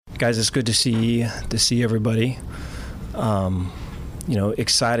Guys, it's good to see everybody.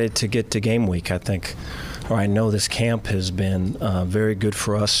 Excited to get to game week. I know this camp has been very good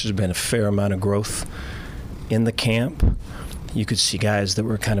for us. There's been a fair amount of growth in the camp. You could see guys that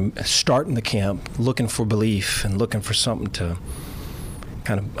were kind of starting the camp looking for belief and looking for something to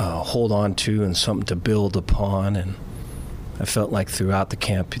kind of hold on to and something to build upon. And I felt like throughout the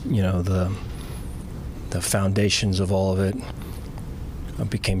camp, the foundations of all of it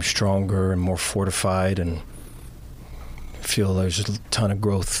became stronger and more fortified, and feel there's a ton of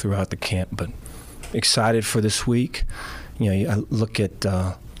growth throughout the camp. But excited for this week. I look at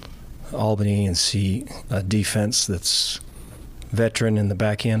Albany and see a defense that's veteran in the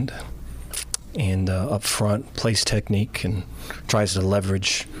back end and up front plays technique and tries to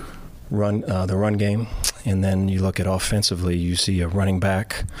leverage the run game. And then you look at offensively, you see a running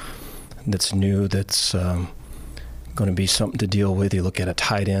back that's new, that's going to be something to deal with. You look at a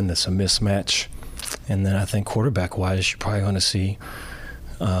tight end that's a mismatch. And then I think quarterback-wise, you're probably going to see,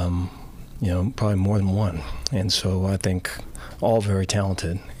 probably more than one. And so I think all very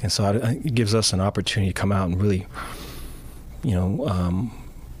talented. And so it gives us an opportunity to come out and really,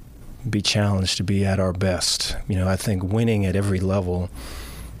 be challenged to be at our best. I think winning at every level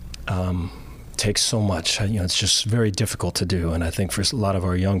takes so much. It's just very difficult to do. And I think for a lot of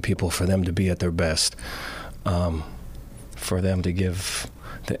our young people, for them to be at their best, for them to give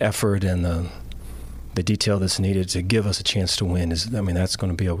the effort and the detail that's needed to give us a chance to win that's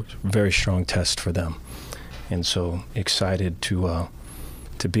going to be a very strong test for them. And so excited to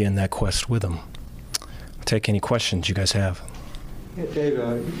be in that quest with them. Take any questions you guys have. Yeah, Dave,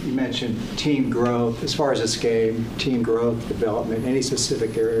 you mentioned team growth. As far as this game, team growth, development, any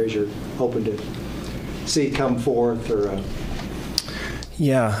specific areas you're hoping to see come forth? Or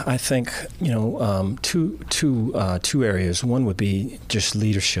Yeah, I think two areas. One would be just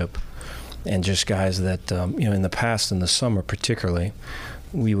leadership, and just guys that in the past, in the summer particularly,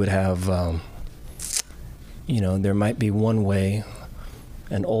 we would have there might be one way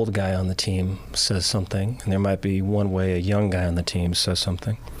an old guy on the team says something, and there might be one way a young guy on the team says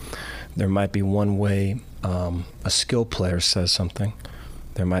something. There might be one way a skill player says something.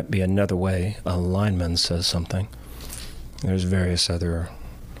 There might be another way a lineman says something. There's various other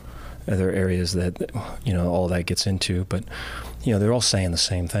areas that all that gets into, but they're all saying the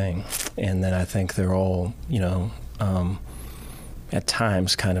same thing. And then I think they're all at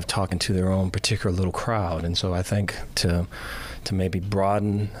times kind of talking to their own particular little crowd. And so I think to maybe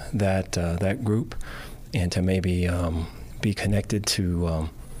broaden that group and to maybe be connected to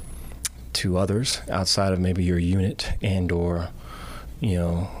others outside of maybe your unit and or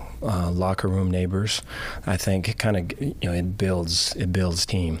locker room neighbors, I think it kind of it builds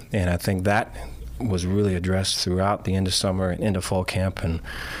team. And I think that was really addressed throughout the end of summer and into fall camp, and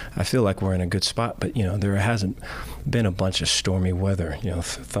I feel like we're in a good spot. But there hasn't been a bunch of stormy weather,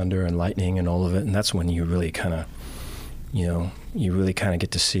 thunder and lightning and all of it, and that's when you really kind of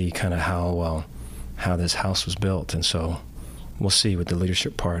get to see kind of how this house was built. And so we'll see with the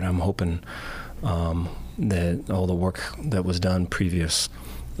leadership part. I'm hoping that all the work that was done previous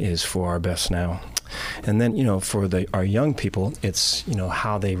is for our best now. And then, for our young people, it's,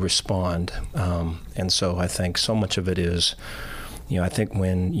 how they respond. And so I think so much of it is, I think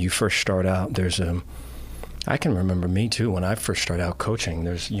when you first start out, I can remember me too, when I first started out coaching,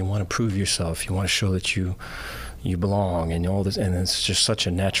 you want to prove yourself. You want to show that you belong and all this, and it's just such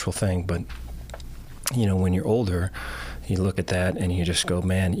a natural thing. But, when you're older, you look at that and you just go,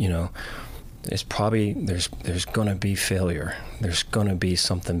 man, it's probably, there's going to be failure. There's going to be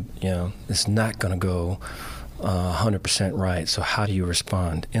something, it's not going to go 100% right. So how do you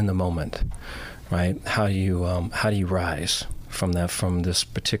respond in the moment, right? How do you rise from this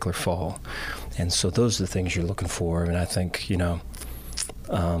particular fall? And so those are the things you're looking for. And I think,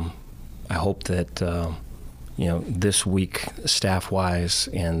 I hope that, this week, staff-wise,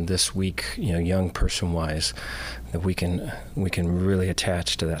 and this week, young person-wise, that we can really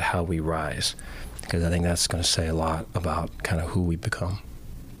attach to that, how we rise, because I think that's going to say a lot about kind of who we become.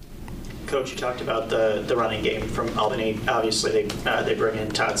 Coach, you talked about the running game from Albany. Obviously, they bring in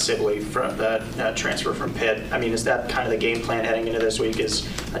Todd Sibley from that transfer from Pitt. Is that kind of the game plan heading into this week, is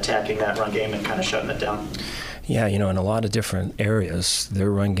attacking that run game and kind of shutting it down? Yeah, in a lot of different areas,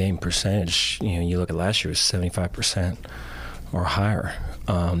 their run game percentage, you look at last year, was 75% or higher.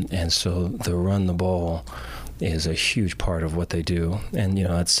 And so the run the ball is a huge part of what they do. And,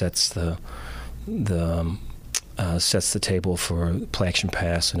 it sets the table for play action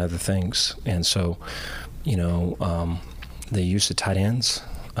pass and other things. And so, the use of tight ends,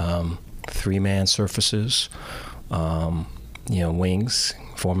 three-man surfaces, wings,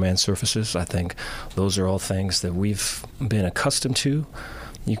 four-man surfaces. I think those are all things that we've been accustomed to,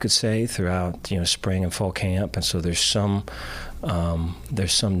 you could say, throughout spring and fall camp, and so there's some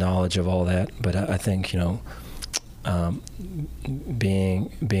knowledge of all that. But I think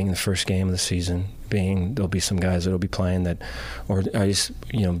being the first game of the season, there'll be some guys that'll be playing that, or just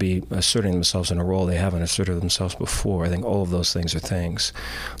be asserting themselves in a role they haven't asserted themselves before. I think all of those things are things,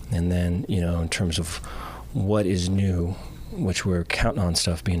 and then in terms of what is new, which we're counting on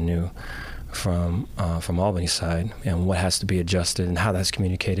stuff being new from Albany's side, and what has to be adjusted and how that's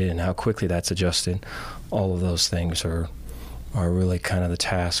communicated and how quickly that's adjusted. All of those things are really kind of the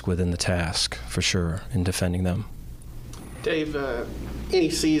task within the task, for sure, in defending them. Dave, any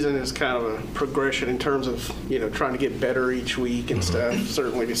season is kind of a progression in terms of trying to get better each week and stuff.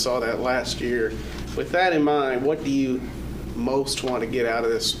 Certainly we saw that last year. With that in mind, what do you most want to get out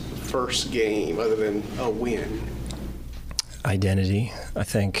of this first game other than a win? Identity. I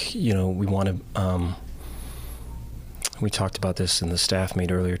think we want to. We talked about this in the staff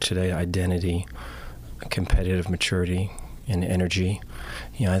meet earlier today. Identity, competitive maturity, and energy.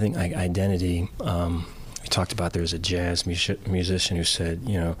 I think identity. We talked about there's a jazz musician who said,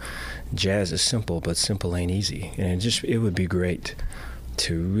 jazz is simple, but simple ain't easy. And it would be great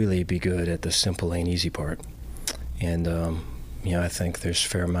to really be good at the simple ain't easy part. And I think there's a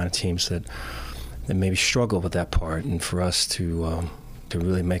fair amount of teams that maybe struggle with that part, and for us to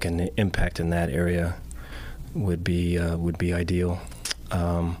really make an impact in that area would be ideal.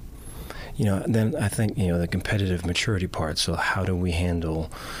 Then I think the competitive maturity part. So how do we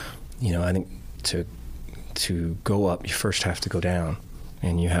handle? I think to go up, you first have to go down,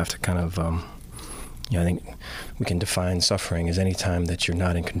 and you have to kind of. I think we can define suffering as any time that you're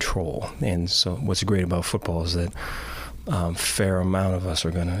not in control. And so what's great about football is that fair amount of us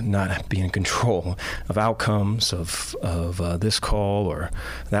are going to not be in control of outcomes of this call or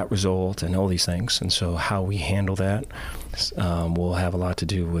that result and all these things. And so how we handle that will have a lot to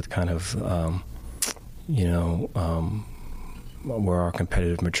do with kind of where our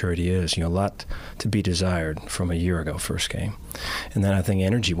competitive maturity is. A lot to be desired from a year ago first game. And then I think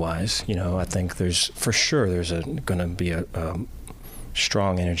energy-wise, I think there's going to be a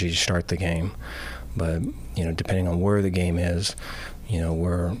strong energy to start the game. But depending on where the game is,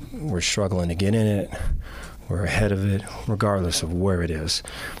 we're struggling to get in it. We're ahead of it, regardless of where it is,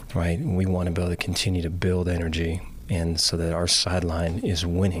 right? And we want to be able to continue to build energy, and so that our sideline is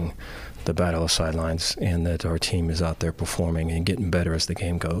winning the battle of sidelines, and that our team is out there performing and getting better as the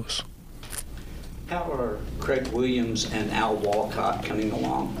game goes. How are Craig Williams and Al Walcott coming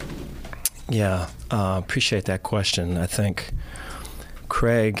along? Yeah, appreciate that question. I think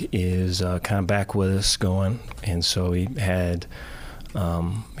Craig is kind of back with us going, and so he had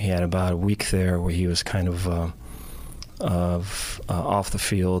about a week there where he was kind of off the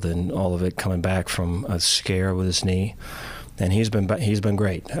field, and all of it coming back from a scare with his knee, and he's been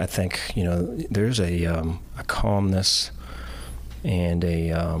great. I think there's a calmness and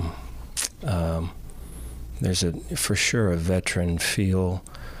there's for sure a veteran feel,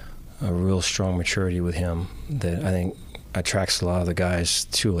 a real strong maturity with him that I think attracts a lot of the guys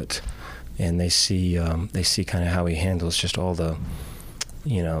to it, and they see kind of how he handles just all the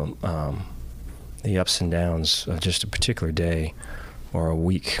the ups and downs of just a particular day or a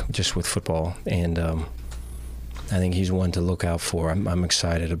week just with football, and I think he's one to look out for. I'm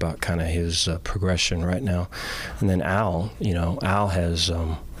excited about kind of his progression right now. And then Al has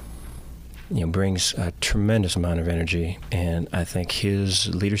brings a tremendous amount of energy, and I think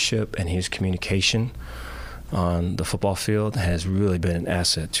his leadership and his communication on the football field has really been an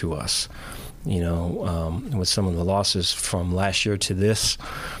asset to us. With some of the losses from last year to this,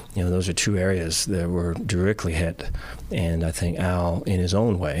 those are two areas that were directly hit. And I think Al, in his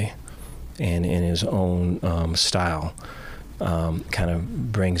own way and in his own style, kind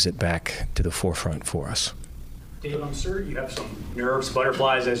of brings it back to the forefront for us. Dave, I'm sure you have some nerves,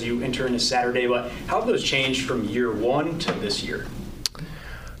 butterflies as you enter into Saturday, but how have those changed from year one to this year?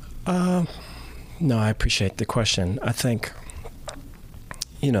 No, I appreciate the question. I think,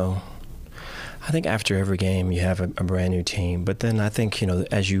 after every game you have a brand new team, but then I think,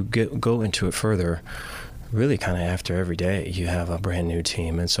 as you go into it further, really kind of after every day you have a brand new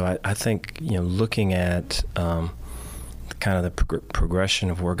team. And so I think, looking at kind of the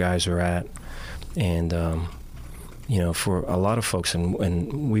progression of where guys are at, and, for a lot of folks,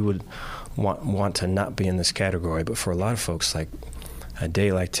 and we would want to not be in this category, but for a lot of folks, like, a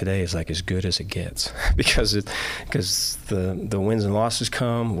day like today is like as good as it gets because the wins and losses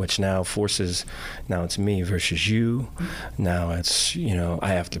come, which now forces, now it's me versus you. Now it's, I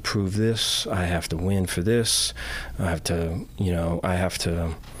have to prove this. I have to win for this. I have to,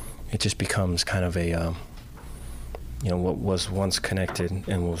 it just becomes kind of a, what was once connected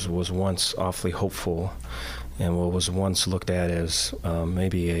and was once awfully hopeful and what was once looked at as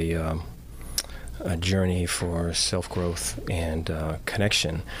maybe a journey for self-growth and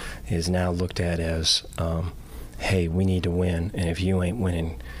connection is now looked at as, hey, we need to win, and if you ain't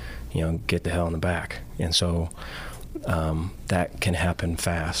winning, get the hell in the back. And so that can happen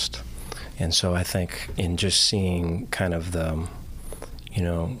fast. And so I think in just seeing kind of the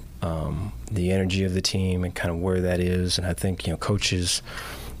energy of the team and kind of where that is, and I think, coaches,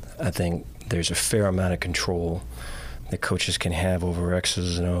 I think there's a fair amount of control that coaches can have over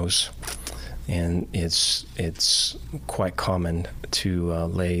X's and O's. And it's quite common to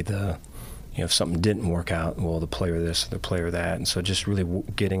lay the, if something didn't work out, well, the player this, the player that. And so just really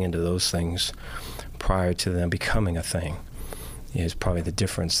getting into those things prior to them becoming a thing is probably the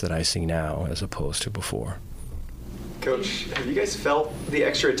difference that I see now as opposed to before. Coach, have you guys felt the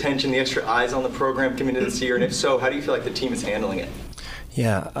extra attention, the extra eyes on the program coming into this year? And if so, how do you feel like the team is handling it?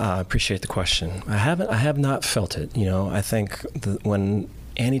 Yeah, I appreciate the question. I have not felt it. I think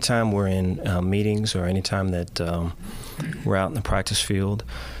anytime we're in meetings or anytime that we're out in the practice field,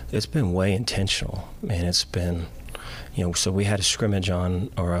 it's been way intentional. And it's been, so we had a scrimmage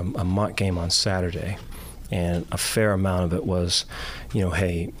or a mock game on Saturday, and a fair amount of it was,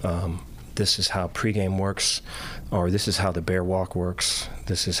 hey, this is how pregame works, or this is how the bear walk works,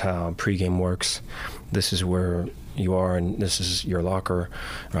 this is how pregame works, this is where you are, and this is your locker,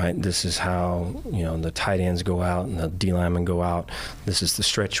 right? This is how, the tight ends go out and the D linemen go out. This is the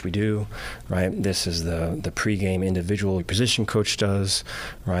stretch we do, right? This is the pregame individual position coach does,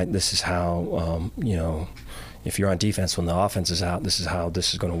 right? This is how, if you're on defense when the offense is out, this is how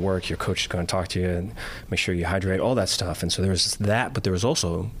this is going to work. Your coach is going to talk to you and make sure you hydrate, all that stuff. And so there was that, but there was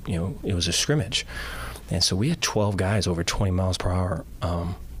also, it was a scrimmage. And so we had 12 guys over 20 miles per hour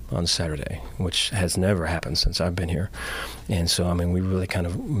on Saturday, which has never happened since I've been here. And so, we really kind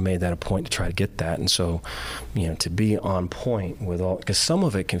of made that a point to try to get that. And so, to be on point with all, because some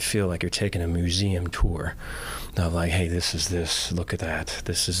of it can feel like you're taking a museum tour of like, hey, this is this, look at that,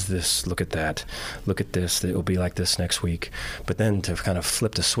 this is this, look at that, look at this, it will be like this next week. But then to kind of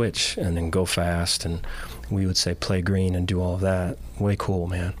flip the switch and then go fast, and we would say play green and do all of that, way cool,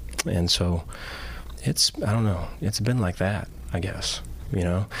 man. And so it's been like that, I guess.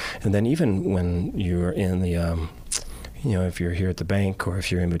 And then even when you're in the, if you're here at the bank or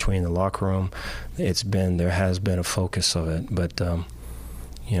if you're in between the locker room, there has been a focus of it. But,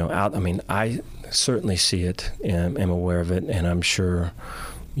 I certainly see it and am aware of it, and I'm sure,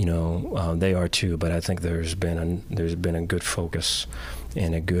 they are too. But I think there's been a good focus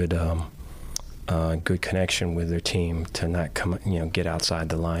and a good connection with their team to not get outside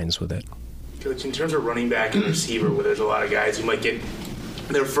the lines with it. Coach, in terms of running back and receiver, where there's a lot of guys who might get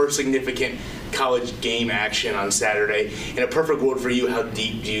their first significant college game action on Saturday, in a perfect world for you, how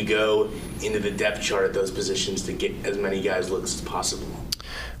deep do you go into the depth chart at those positions to get as many guys looks as possible?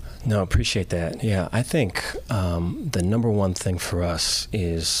 No, appreciate that. Yeah, I think the number one thing for us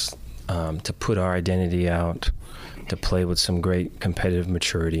is to put our identity out, to play with some great competitive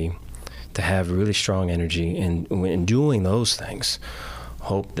maturity, to have really strong energy, and in doing those things,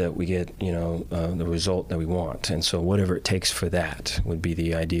 hope that we get, the result that we want. And so whatever it takes for that would be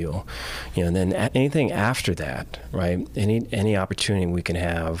the ideal. And then anything after that, right? Any opportunity we can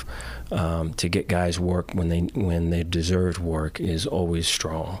have to get guys work when they deserve work is always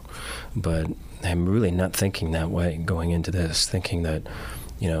strong. But I'm really not thinking that way going into this, thinking that,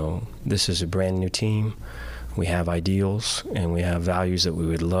 this is a brand new team. We have ideals and we have values that we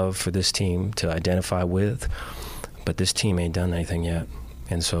would love for this team to identify with, but this team ain't done anything yet.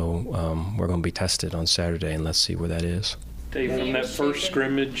 And so we're going to be tested on Saturday, and let's see where that is. Dave, from that first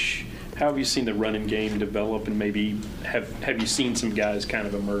scrimmage, how have you seen the running game develop, and maybe have you seen some guys kind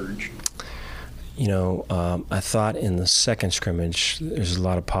of emerge? I thought in the second scrimmage, there's a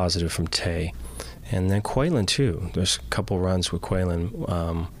lot of positive from Tay. And then Quaylen, too. There's a couple runs with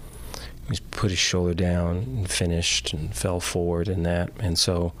Quaylen. He's put his shoulder down and finished and fell forward and that. And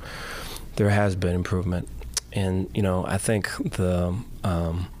so there has been improvement. And, I think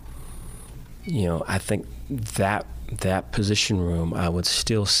I think that position room, I would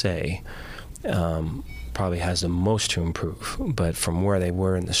still say, probably has the most to improve. But from where they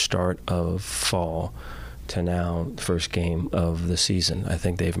were in the start of fall to now, the first game of the season, I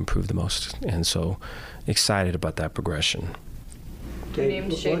think they've improved the most. And so excited about that progression. Dave,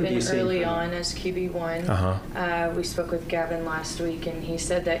 named what have you Shaven seen early from him? on as QB1. Uh-huh. We spoke with Gavin last week, and he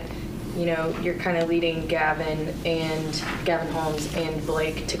said that, you know, you're kind of leading Gavin Holmes and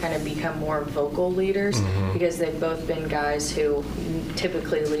Blake to kind of become more vocal leaders because they've both been guys who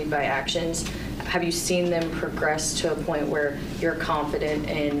typically lead by actions. Have you seen them progress to a point where you're confident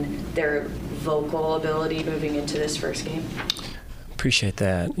in their vocal ability moving into this first game? Appreciate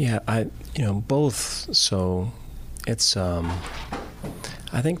that. Yeah, both. So it's,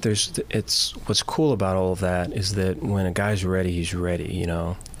 I think it's what's cool about all of that is that when a guy's ready, he's ready, you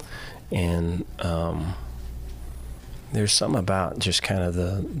know. And there's something about just kind of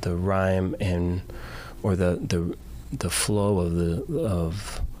the rhyme or the flow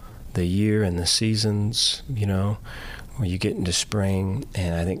of the year and the seasons, you know, when you get into spring,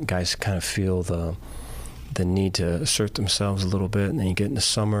 and I think guys kind of feel the need to assert themselves a little bit, and then you get into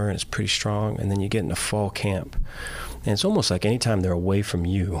summer and it's pretty strong, and then you get into fall camp, and it's almost like anytime they're away from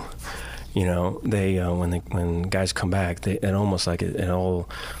you, you know, they when guys come back, it almost like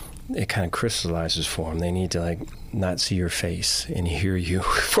it kind of crystallizes for them. They need to like not see your face and hear you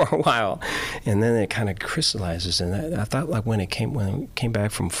for a while, and then it kind of crystallizes. And I thought like when it came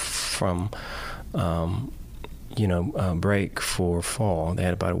back from break for fall, they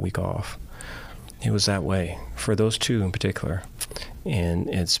had about a week off. It was that way for those two in particular, and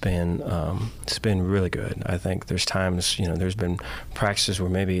it's been really good. I think there's times, you know, there's been practices where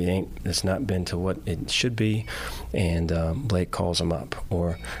maybe it's not been to what it should be, and Blake calls them up,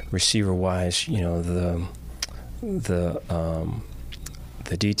 or receiver wise, you know, the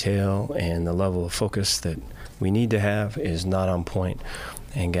detail and the level of focus that we need to have is not on point,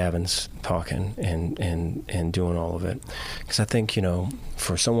 and Gavin's talking and doing all of it. Because I think, you know,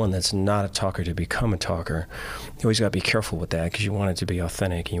 for someone that's not a talker to become a talker, you always got to be careful with that, because you want it to be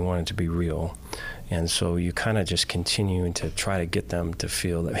authentic and you want it to be real. And so you kind of just continue to try to get them to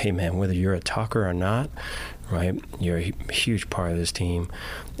feel that, hey man, whether you're a talker or not, right, you're a huge part of this team,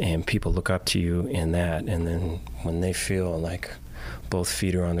 and people look up to you in that. And then when they feel like both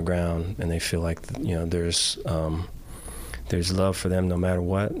feet are on the ground and they feel like, you know, there's love for them no matter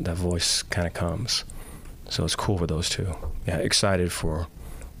what, that voice kind of comes. So it's cool with those two. Yeah, excited for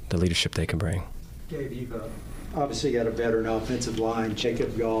the leadership they can bring. Dave, you've obviously got a veteran offensive line.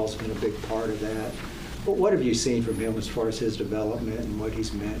 Jacob Gall's been a big part of that. But what have you seen from him as far as his development and what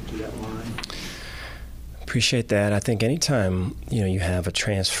he's meant to that line? Appreciate that. I think anytime, you know, you have a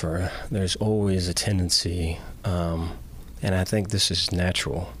transfer, there's always a tendency, and I think this is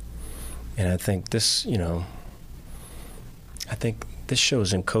natural. And I think this, you know, I think this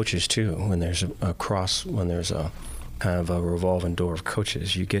shows in coaches too. When there's when there's a kind of a revolving door of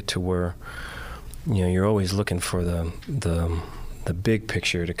coaches, you get to where, you know, you're always looking for the big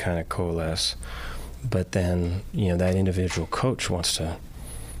picture to kind of coalesce. But then, you know, that individual coach wants to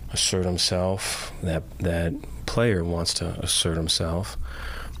assert himself. That player wants to assert himself,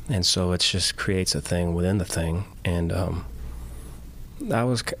 and so it just creates a thing within the thing. And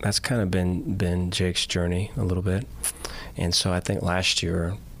that's kind of been Jake's journey a little bit. And so I think last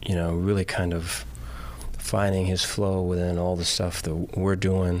year, you know, really kind of finding his flow within all the stuff that we're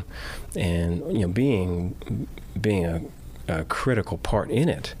doing, and, you know, being a critical part in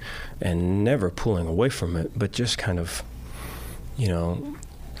it, and never pulling away from it, but just kind of, you know,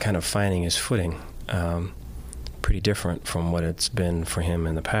 kind of finding his footing. Pretty different from what it's been for him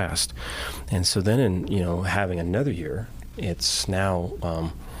in the past. And so then, in, you know, having another year, it's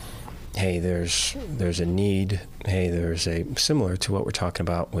now, hey, there's a need. Hey, there's a similar to what we're talking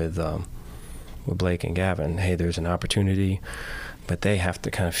about with Blake and Gavin. Hey, there's an opportunity, but they have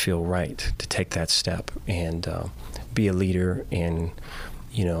to kind of feel right to take that step and be a leader. And,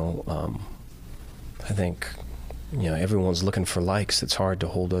 you know, I think, you know, everyone's looking for likes. It's hard to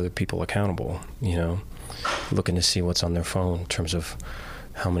hold other people accountable, you know, looking to see what's on their phone in terms of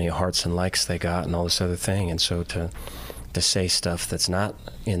how many hearts and likes they got and all this other thing. And so to say stuff that's not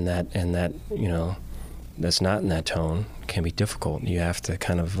in that, you know, that's not in that tone can be difficult. You have to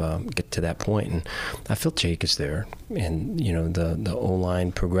kind of get to that point. And I feel Jake is there. And, you know, the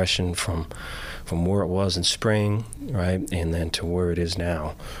O-line progression from where it was in spring, right, and then to where it is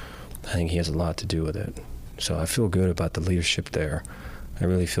now, I think he has a lot to do with it. So I feel good about the leadership there. I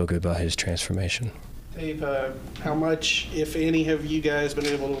really feel good about his transformation. Dave, how much, if any, have you guys been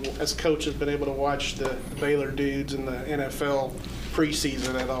able to, as coaches, been able to watch the Baylor dudes in the NFL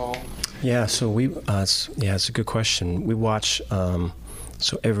preseason at all? Yeah, so it's a good question. We watch, so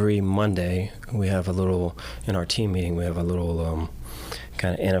every Monday we have a little, in our team meeting, we have a little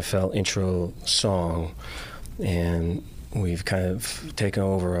kind of NFL intro song, and we've kind of taken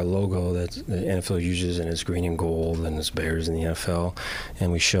over a logo that the NFL uses, and it's green and gold, and it's Bears in the NFL,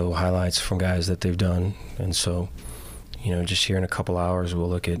 and we show highlights from guys that they've done. And so, just here in a couple hours, we'll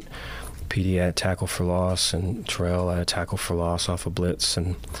look at PD at tackle for loss and Terrell at tackle for loss off a blitz,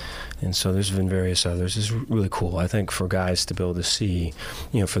 and so there's been various others. It's really cool, I think, for guys to be able to see,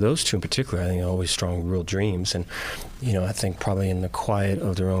 for those two in particular, I think always strong, real dreams. And, I think probably in the quiet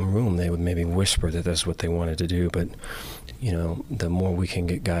of their own room, they would maybe whisper that that's what they wanted to do. But, the more we can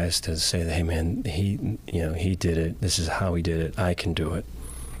get guys to say that, hey, man, he did it. This is how he did it. I can do it.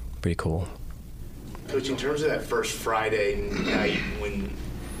 Pretty cool. Coach, in terms of that first Friday night when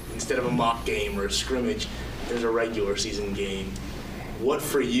instead of a mock game or a scrimmage, there's a regular season game, what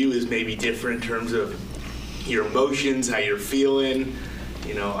for you is maybe different in terms of your emotions, how you're feeling,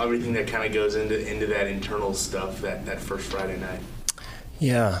 everything that kind of goes into that internal stuff that first Friday night?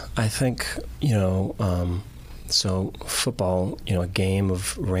 Yeah, I think, so football, a game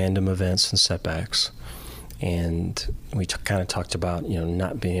of random events and setbacks. And we kind of talked about,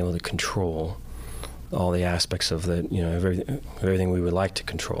 not being able to control all the aspects of the, everything we would like to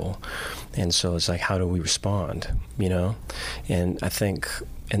control. And so it's like, how do we respond, And I think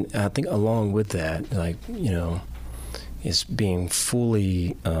along with that, is being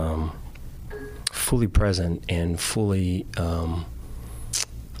fully present and fully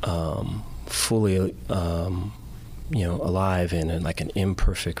alive in like an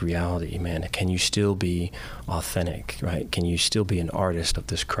imperfect reality, man. Can you still be authentic, right? Can you still be an artist of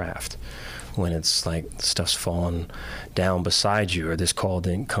this craft when it's like stuff's falling down beside you, or this call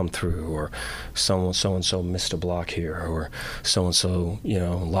didn't come through, or so-and-so missed a block here, or so-and-so,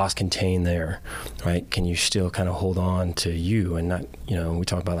 lost contain there, right? Can you still kind of hold on to you and not, we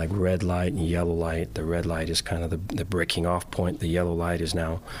talk about like red light and yellow light. The red light is kind of the breaking off point. The yellow light is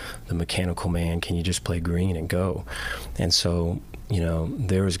now the mechanical man. Can you just play green and go? And so,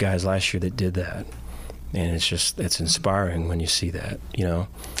 there was guys last year that did that. And it's inspiring when you see that,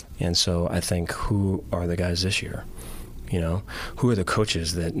 And so I think, who are the guys this year? Who are the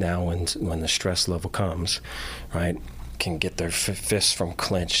coaches that now when the stress level comes, right, can get their fists from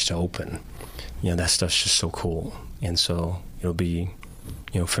clenched to open? That stuff's just so cool. And so it'll be,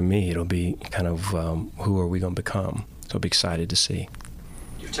 for me, it'll be kind of who are we going to become? So I'll be excited to see.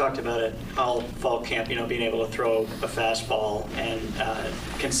 You've talked about it all fall camp, being able to throw a fastball and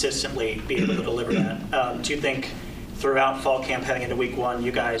consistently be able to deliver that. Do you think throughout fall camp heading into week one,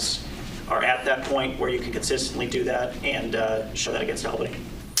 you guys are at that point where you can consistently do that and show that against Albany?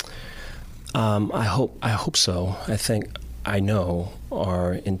 I hope so. I know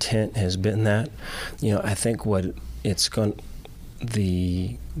our intent has been that. I think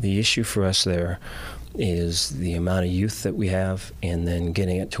the issue for us there is the amount of youth that we have, and then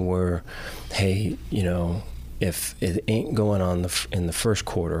getting it to where, hey, if it ain't going on in the first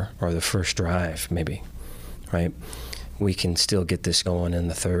quarter or the first drive, maybe, right, we can still get this going in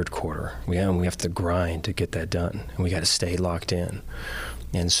the third quarter. We have to grind to get that done, and we got to stay locked in.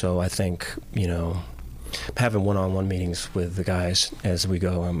 And so I think, having one-on-one meetings with the guys as we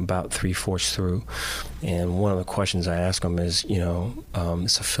go. I'm about 3/4 through, and one of the questions I ask them is,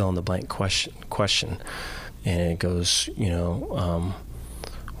 it's a fill-in-the-blank question, and it goes,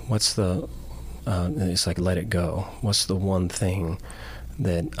 what's the, it's like, let it go. What's the one thing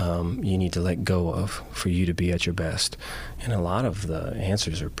that you need to let go of for you to be at your best? And a lot of the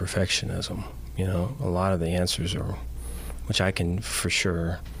answers are perfectionism. A lot of the answers are, which I can for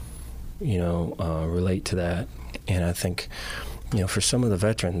sure relate to that. And I think, for some of the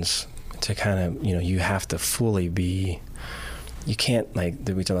veterans to kind of, you have to fully be, you can't, like,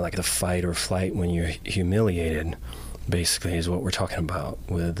 we talk about like the fight or flight when you're humiliated, basically, is what we're talking about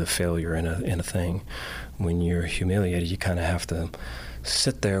with the failure in a thing. When you're humiliated, you kind of have to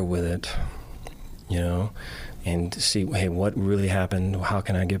sit there with it, and see, hey, what really happened? How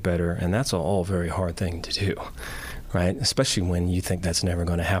can I get better? And that's all very hard thing to do, right? Especially when you think that's never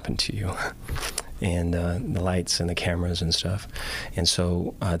going to happen to you, and the lights and the cameras and stuff. And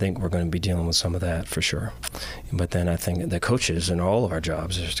so I think we're going to be dealing with some of that for sure. But then I think the coaches and all of our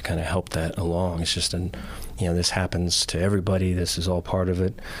jobs is to kind of help that along. It's just this happens to everybody. This is all part of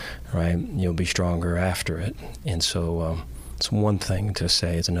it, right? You'll be stronger after it. And so it's one thing to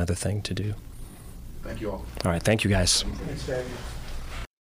say, it's another thing to do. Thank you all. All right, thank you guys. Thanks, Dave.